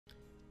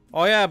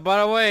Oh yeah, by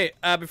the way,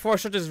 before I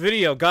start this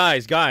video,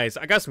 guys,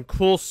 I got some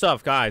cool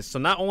stuff, guys. So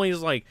not only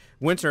is like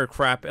winter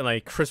crap and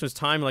like Christmas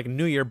time, like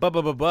New Year,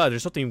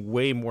 there's something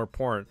way more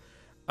important.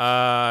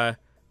 Okay,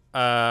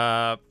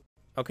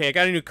 I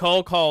got a new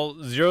code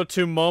called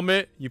 02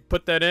 Moment. You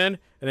put that in,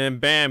 and then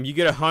bam, you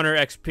get 100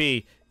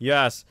 XP.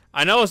 Yes,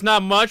 I know it's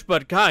not much,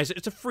 but guys,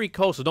 it's a free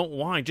code, so don't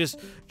whine. Just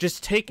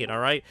take it, all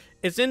right?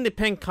 It's in the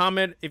pinned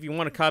comment if you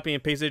want to copy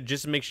and paste it.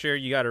 Just make sure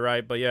you got it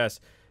right. But yes,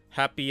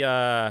 happy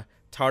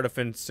Tower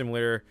Defense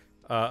Simulator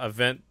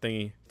event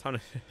thingy. Time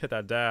to hit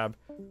that dab.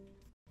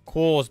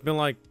 Cool. It's been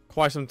like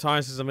quite some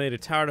time since I made a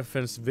Tower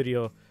Defense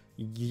video,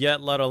 yet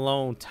let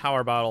alone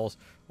tower battles.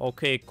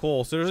 Okay,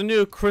 cool. So there's a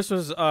new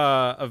Christmas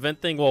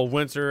event thing. Well,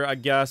 winter, I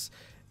guess.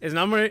 It's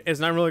not really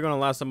going to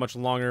last that much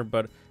longer,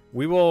 but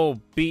we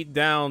will beat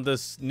down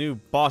this new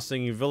boss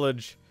thingy,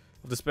 Village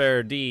of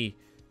Despair, the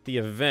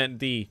event,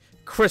 the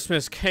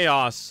Christmas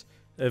Chaos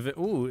event.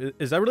 Ooh,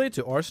 is that related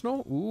to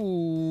Arsenal?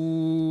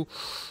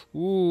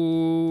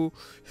 Ooh,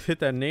 hit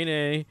that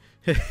nene.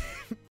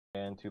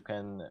 And you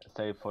can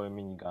save for a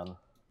minigun.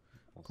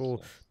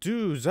 Cool.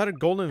 Dude, is that a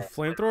golden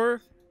flamethrower?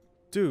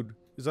 Dude,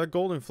 is that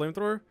golden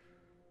flamethrower?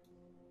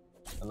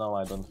 No,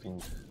 I don't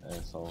think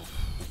so.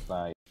 It's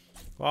like...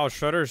 Wow,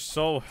 Shredder's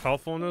so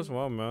helpful in this.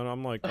 Wow, man,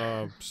 I'm like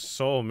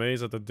so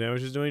amazed at the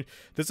damage he's doing.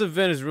 This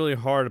event is really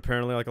hard,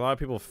 apparently. Like a lot of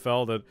people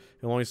failed it,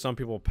 and only some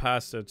people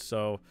passed it.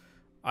 So,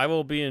 I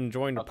will be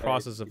enjoying the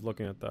process of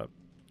looking at that.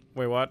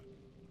 Wait, what?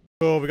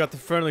 Oh, we got the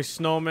friendly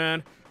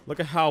snowman. Look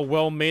at how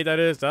well made that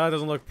is. That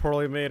doesn't look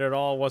poorly made at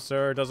all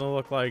whatsoever. It doesn't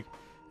look like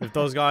if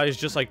those guys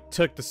just like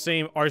took the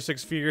same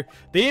R6 figure.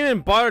 They didn't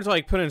even bother to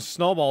like put in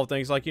snowball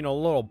things, like, you know,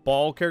 little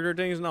ball character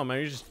things. No, man,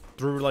 you just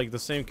threw like the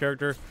same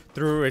character,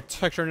 threw a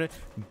texture in it,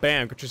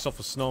 bam, got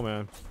yourself a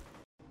snowman.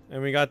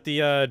 And we got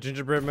the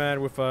gingerbread man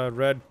with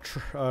red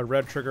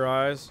trigger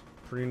eyes.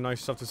 Pretty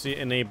nice stuff to see.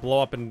 And they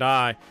blow up and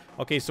die.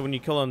 Okay, so when you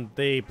kill them,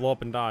 they blow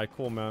up and die.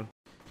 Cool, man.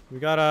 We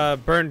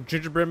got burnt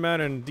gingerbread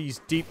man and these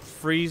deep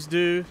freeze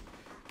dude.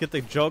 Get the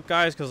joke,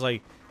 guys, because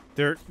like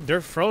they're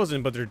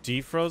frozen, but they're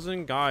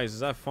defrozen. Guys,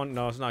 is that fun?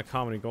 No, it's not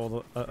comedy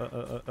gold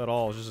at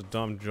all. It's just a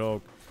dumb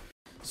joke.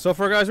 So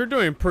far, guys, we're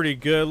doing pretty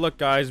good. Look,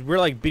 guys, we're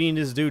like beating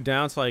this dude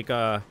down to like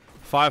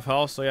 5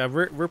 health. So yeah,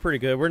 we're pretty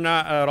good. We're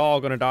not at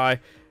all gonna die.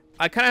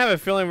 I kind of have a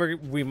feeling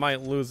we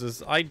might lose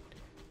this. I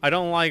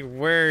don't like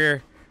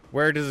where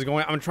this is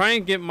going. I'm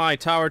trying to get my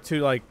tower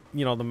to like,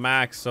 you know, the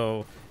max,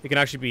 so it can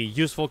actually be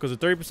useful, because the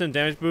 30%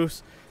 damage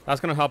boost,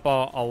 that's gonna help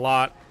out a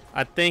lot.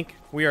 I think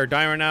we are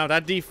dying right now.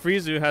 That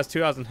Defreezu has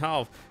 2,000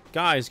 health.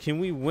 Guys, can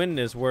we win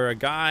this where a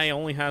guy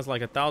only has like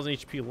 1,000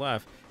 HP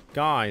left?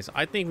 Guys,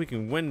 I think we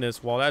can win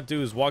this while that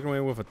dude is walking away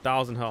with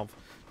 1,000 health.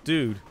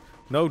 Dude,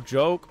 no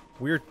joke.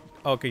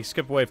 Okay,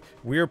 skip wave.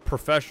 We're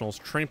professionals,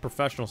 trained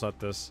professionals at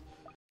this.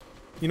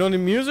 You know, the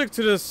music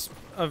to this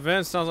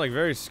event sounds like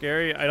very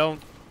scary. I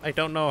don't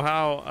know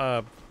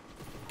how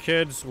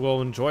kids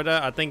will enjoy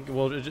that. I think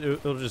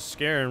it'll just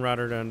scare them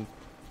rather than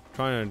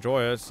trying to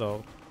enjoy it.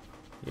 So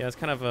yeah, it's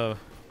kind of a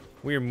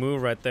weird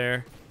move right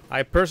there.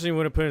 I personally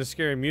wouldn't put in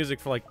scary music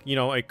for, like, you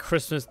know, a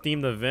Christmas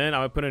themed event.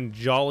 I would put in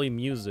jolly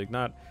music,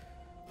 not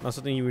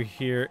something you would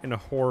hear in a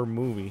horror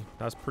movie.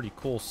 That's pretty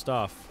cool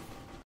stuff.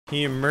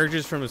 He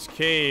emerges from his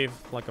cave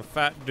like a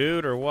fat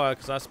dude or what?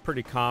 Because that's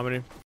pretty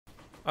common.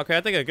 Okay,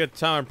 I think a good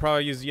time I'd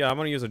probably use, yeah, I'm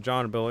gonna use a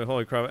John ability.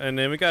 Holy crap. And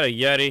then we got a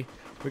Yeti.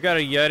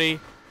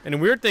 And the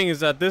weird thing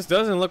is that this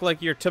doesn't look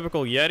like your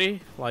typical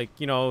Yeti. Like,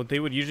 you know, they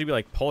would usually be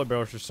like polar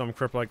bears or some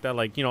crap like that.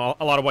 Like, you know,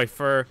 a lot of white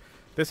fur.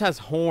 This has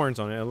horns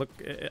on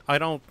it. I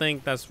don't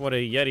think that's what a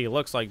Yeti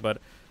looks like,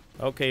 but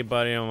okay,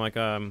 buddy. I'm like,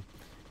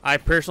 I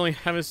personally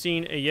haven't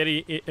seen a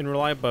Yeti in real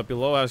life, but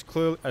below as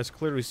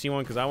clearly see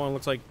one, because that one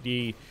looks like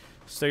the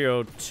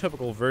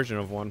stereotypical version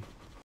of one.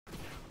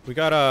 We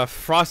got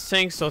frost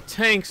tanks, so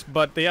tanks,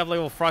 but they have like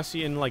little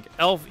frosty and like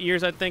elf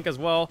ears, I think, as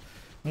well.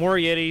 More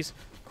Yetis.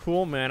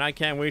 Cool, man. I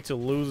can't wait to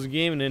lose the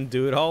game and then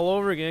do it all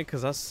over again,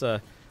 because that's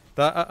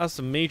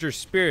a major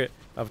spirit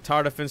of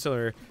Tower Defense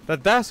Simulator.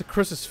 That's a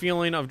Christmas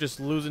feeling of just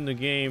losing the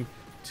game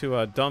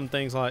to dumb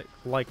things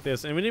like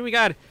this. And then we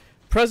got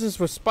presents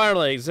with spider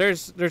legs.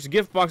 There's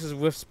gift boxes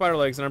with spider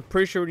legs, and I'm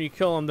pretty sure when you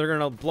kill them, they're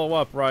gonna blow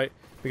up, right?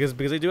 Because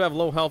they do have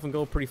low health and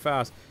go pretty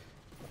fast.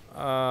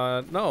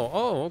 No.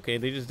 Oh, okay.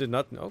 They just did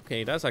nothing.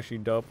 Okay, that's actually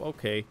dope.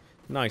 Okay,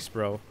 nice,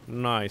 bro.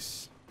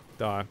 Nice.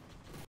 Die.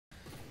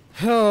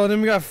 Oh,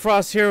 then we got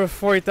Frost here with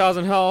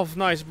 40,000 health.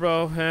 Nice,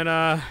 bro.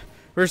 And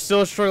we're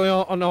still struggling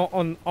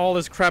on all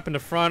this crap in the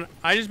front.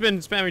 I just been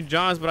spamming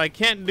Johns, but I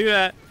can't do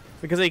that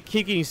because they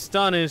keep getting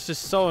stunned, and it's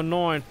just so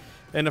annoying.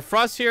 And the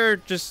Frost here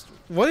just,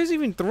 what is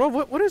even throw?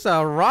 What is that,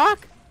 a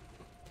rock?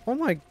 Oh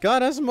my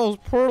god, that's the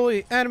most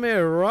poorly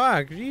animated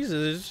rock.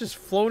 Jesus, it's just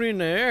floating in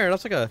the air.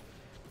 That's like a,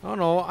 I don't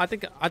know. I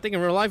think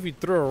in real life, if you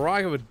threw a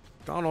rock, it would,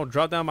 I don't know,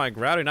 drop down by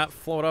gravity, not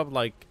float up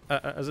like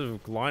as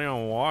if gliding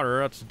on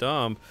water. That's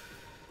dumb.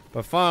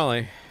 But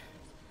finally,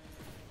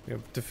 we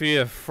have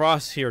defeated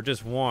Frost here.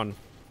 Just one.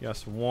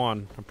 Yes,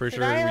 one. I'm pretty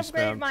sure we spammed. Should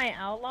I upgrade my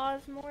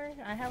outlaws more?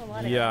 I have a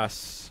lot of.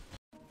 Yes.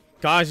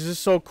 Guys, this is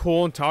so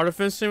cool in Tower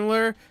Defense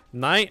Simulator.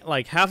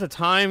 Like half the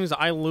times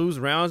I lose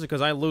rounds because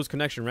I lose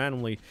connection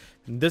randomly.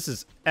 This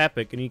is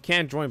epic, and you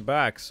can't join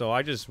back. So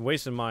I just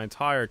wasted my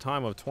entire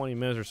time of 20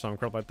 minutes or some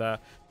crap like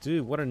that.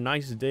 Dude, what a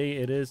nice day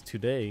it is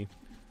today.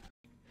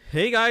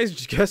 Hey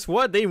guys, guess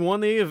what? They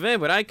won the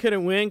event, but I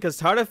couldn't win because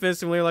Tower Defense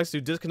Simulator likes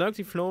to disconnect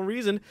you for no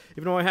reason.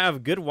 Even though I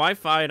have good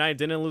Wi-Fi and I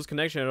didn't lose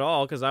connection at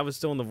all because I was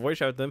still in the voice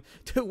chat with them.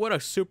 Dude, what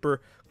a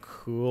super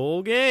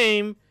cool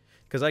game.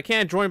 Because I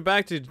can't join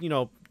back to,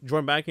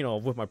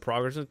 with my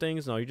progress and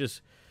things. No, you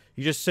just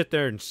sit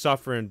there and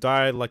suffer and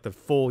die like the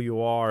fool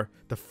you are,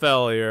 the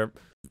failure.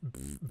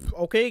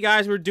 Okay,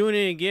 guys, we're doing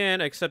it again,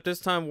 except this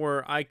time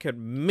where I could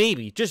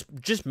maybe, just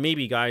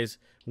maybe, guys,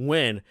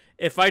 win.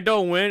 If I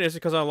don't win, it's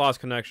because I lost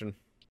connection.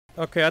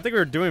 Okay, I think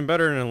we're doing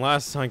better than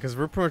last time because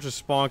we're pretty much just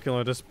spawn killing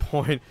at this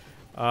point.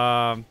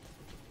 I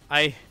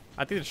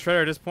think the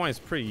Shredder at this point is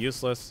pretty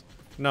useless.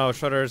 No,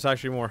 Shredder is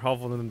actually more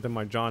helpful than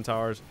my John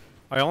Towers.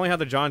 I only have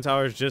the John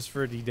Towers just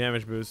for the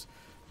damage boost.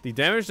 The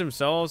damage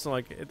themselves,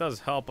 like, it does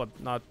help, but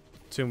not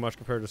too much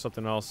compared to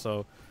something else.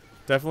 So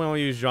definitely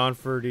only use John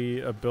for the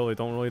ability.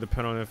 Don't really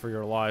depend on it for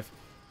your life.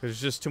 It's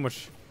just too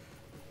much,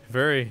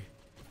 very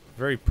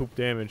poop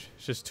damage.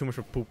 It's just too much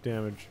of poop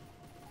damage.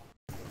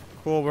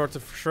 Cool, we're up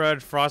to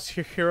shred Frost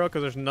Hero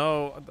because there's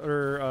no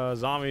other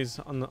zombies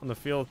on the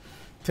field.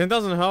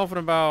 10,000 health in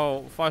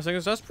about 5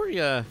 seconds. That's pretty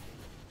good.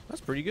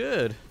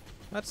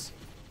 That's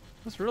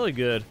really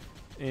good.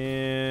 And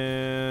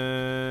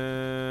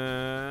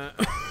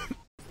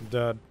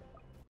dead.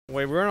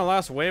 Wait, we're in the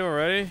last wave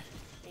already?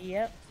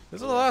 Yep.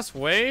 This is the last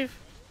wave?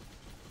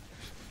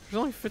 There's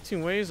only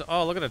 15 waves.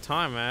 Oh, look at the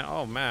time, man.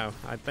 Oh man,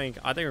 I think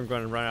we're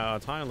going to run out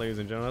of time, ladies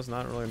and gentlemen. That's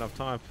not really enough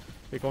time.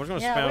 Okay, cool. We're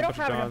just gonna spam a bunch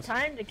of Johns. We don't have enough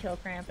time to kill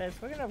Krampus.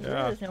 We're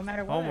gonna lose no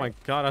matter what. Oh my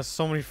god, that's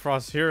so many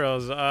Frost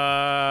heroes.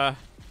 Oh,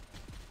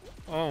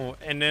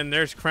 and then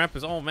there's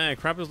Krampus. Oh man,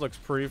 Krampus looks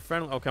pretty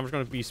friendly. Okay, I'm just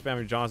gonna be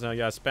spamming Johns now.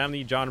 Yeah, spam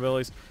the John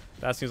abilities.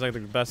 That seems like the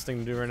best thing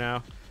to do right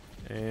now.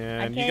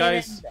 And you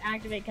guys even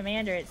activate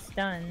Commander. It's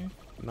stunned.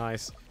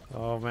 Nice.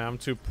 Oh man, I'm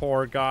too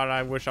poor. God,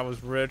 I wish I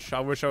was rich. I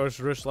wish I was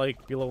rich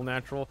like Below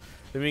Natural.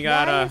 Then we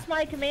got why is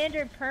my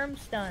Commander perm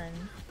stun?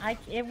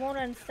 It won't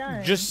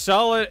unstun. Just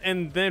sell it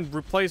and then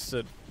replace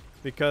it,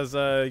 because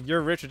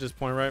you're rich at this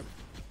point, right?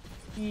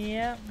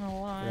 Yep, a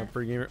lot. Yeah,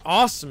 pretty gamer.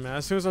 Awesome, man.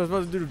 As soon as I was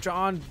about to do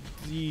John,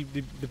 the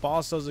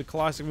boss does a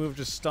classic move,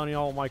 just stunning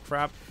all my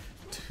crap.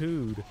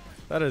 Dude,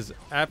 that is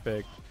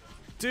epic.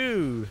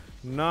 Dude,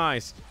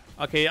 nice.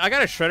 Okay, I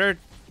got a Shredder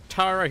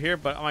tower right here,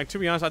 but like, to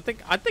be honest, I think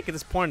at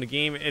this point in the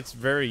game it's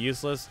very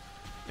useless,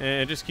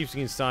 and it just keeps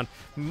getting stunned.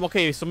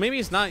 Okay, so maybe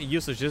it's not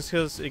useless just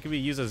because it can be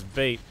used as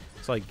bait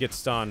to like get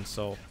stunned.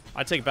 So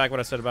I take back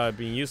what I said about it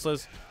being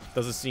useless.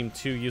 Doesn't seem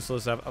too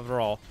useless after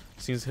all.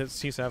 Seems to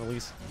have at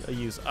least a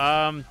use. So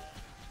I've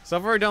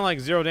already done like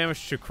 0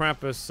 damage to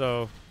Krampus,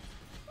 so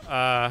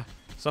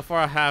so far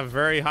I have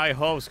very high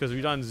hopes because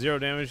we've done 0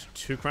 damage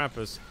to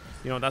Krampus.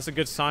 You know, that's a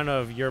good sign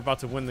of you're about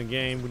to win the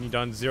game when you've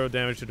done 0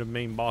 damage to the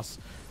main boss.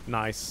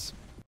 Nice.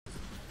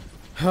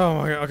 Oh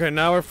my god. Okay,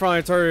 now we're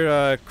finally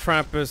targeted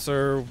Krampus,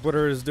 or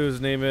whatever this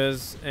dude's name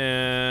is.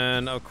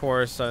 And of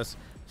course, as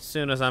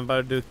soon as I'm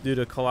about to do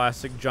the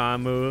classic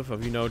John move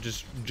of, you know,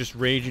 just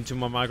raging to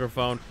my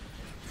microphone.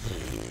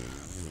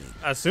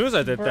 As soon as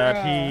I did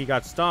that, he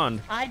got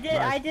stunned. I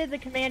did the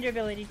Commander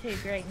ability too.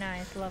 Great,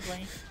 nice,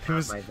 lovely. It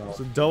was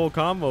a double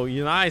combo.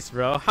 You nice,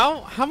 bro.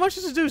 How much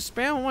does it do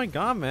spam? Oh my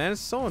god, man,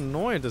 it's so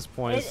annoying at this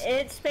point.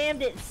 It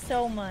spammed it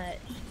so much.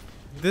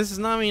 This is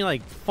not even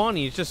like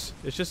funny. It's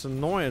just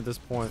annoying at this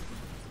point.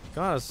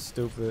 God, that's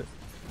stupid.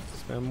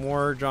 Spam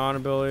more John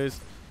abilities,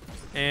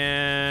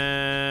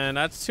 and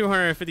that's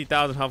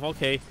 250,000 health.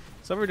 Okay,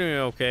 so we're doing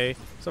okay.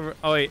 So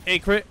oh wait, hey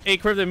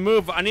Cryptid,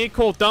 move! I need a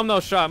cool thumbnail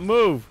shot.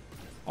 Move!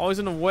 Always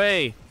in the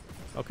way.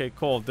 Okay,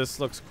 cool. This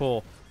looks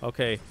cool.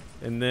 Okay,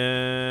 and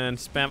then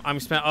spam.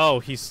 Oh,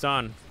 he's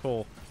stunned.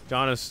 Cool.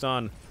 John is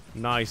stunned.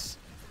 Nice.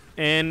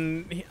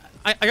 And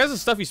I guess the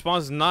stuff he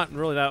spawns is not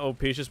really that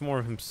OP. It's just more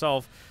of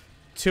himself.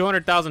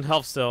 200,000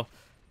 health still.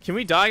 Can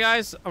we die,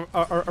 guys?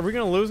 Are we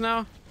gonna lose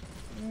now?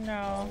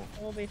 No,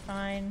 we'll be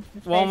fine.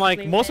 Well,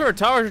 like most of our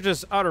towers are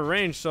just out of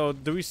range. So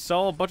do we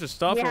sell a bunch of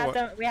stuff?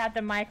 We have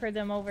to micro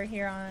them over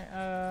here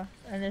on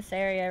in this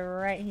area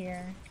right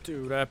here.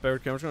 Dude, that better.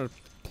 I'm just gonna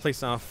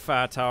place down a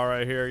fat tower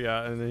right here.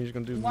 Yeah, and then he's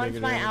gonna do. Once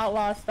my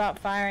outlaws stop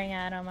firing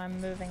at him,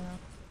 I'm moving them.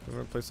 We're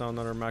gonna place down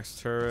another max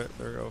turret.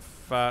 There we go.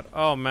 Fat.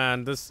 Oh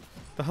man,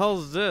 the hell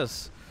is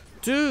this,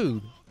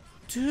 dude?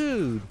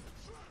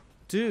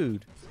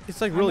 It's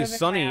like really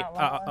sunny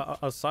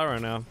outside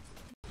right now.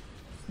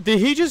 Did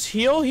he just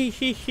heal?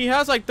 He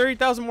has like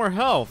 30,000 more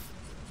health.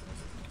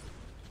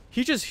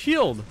 He just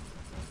healed.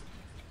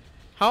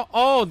 How?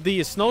 Oh,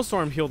 the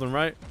snowstorm healed him,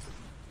 right?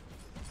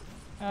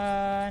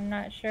 I'm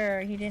not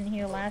sure. He didn't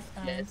heal last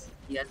time. Yes,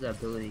 he has the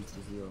ability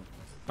to heal.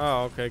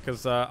 Oh, okay.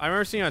 Because I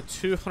remember seeing a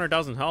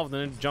 200,000 health,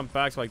 then it jumped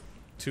back to like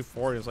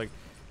 240. It's like,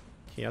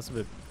 yeah, it's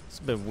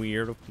a bit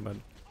weird, but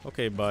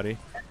okay, buddy.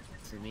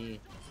 To me,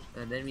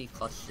 and then we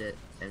clutched it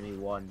and we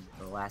won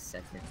the last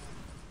second.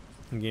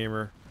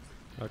 Gamer.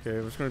 Okay,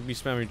 we're just gonna be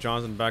spamming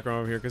Johns in the background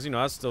over here because you know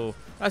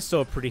that's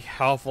still pretty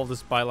helpful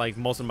despite like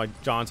most of my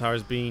John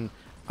towers being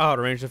out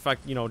of range. In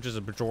fact, you know, just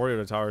a majority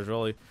of the towers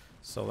really.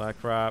 Sell that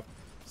crap.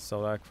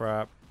 Sell that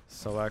crap.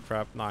 Sell that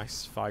crap.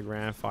 Nice. 5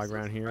 grand. 5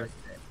 grand here.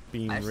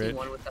 Being I've rich. seen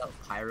one without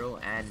Pyro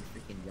and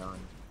freaking John.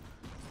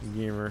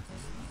 Gamer.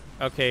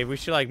 Okay, we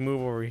should like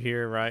move over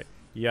here, right?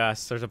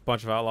 Yes, there's a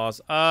bunch of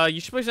outlaws. You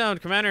should place down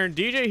Commander and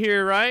DJ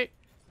here, right?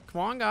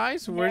 Come on,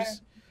 guys.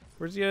 Where's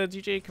the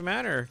DJ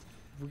Commander?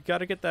 We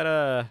gotta get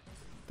that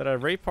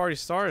raid party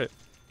started.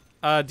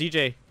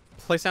 DJ,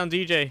 place down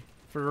DJ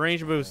for the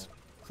range boost,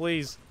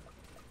 please.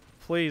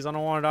 Please, I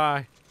don't want to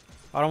die.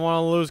 I don't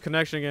want to lose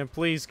connection again.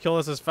 Please kill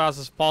us as fast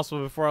as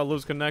possible before I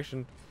lose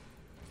connection.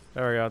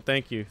 There we go.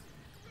 Thank you.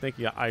 Thank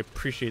you. I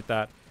appreciate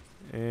that.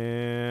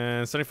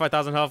 And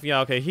 75,000 health.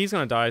 Yeah, okay. He's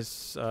gonna die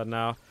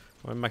now. I'm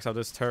gonna max out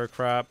this terror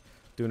crap.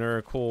 Do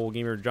another cool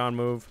gamer John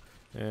move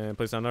and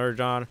place down another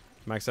John.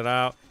 Max it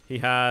out. He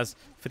has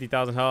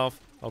 50,000 health.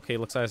 Okay,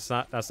 looks like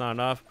that's not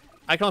enough.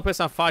 I can only place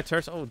down 5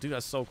 turrets. Oh, dude,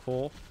 that's so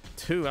cool.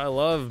 Dude, I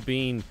love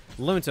being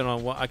limited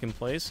on what I can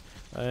place.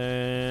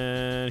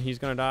 And he's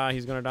gonna die.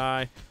 He's gonna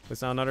die. Place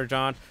down another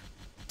John.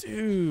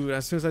 Dude,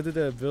 as soon as I did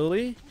the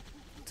ability,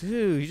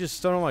 dude, he just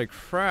stoned like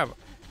crap.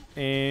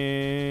 And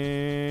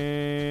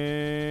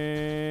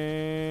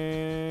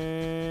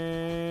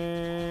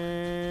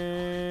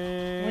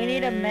We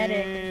need a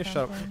medic.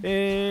 Shut up.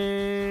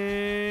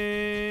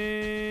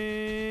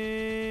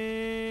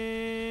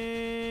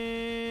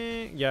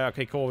 Yeah,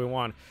 okay, cool, we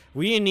won.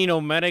 We didn't need no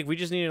medic, we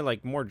just needed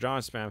like more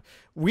John spam.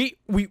 We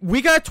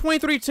got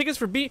 23 tickets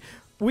for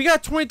we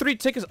got 23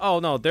 tickets. Oh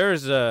no,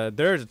 there's a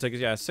ticket.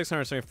 Yeah,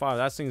 675.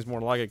 That seems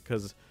more like it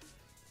because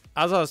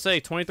as I was say,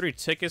 23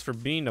 tickets for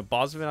being the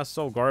boss event, that's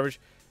so garbage.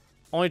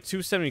 Only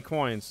 270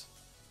 coins.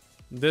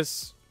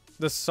 This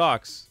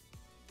sucks.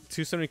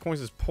 270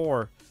 coins is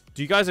poor.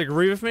 Do you guys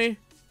agree with me?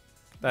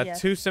 That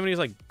Yes. 270 is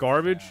like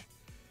garbage.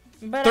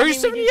 Yeah. But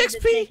 3070 I mean, we do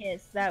XP? the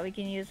tickets that we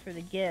can use for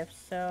the gifts.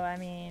 So I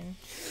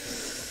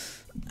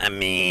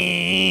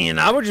mean,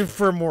 I would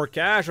prefer more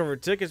cash over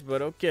tickets,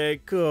 but okay,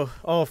 cool.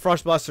 Oh,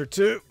 Frost Blaster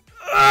 2.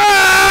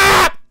 Ah!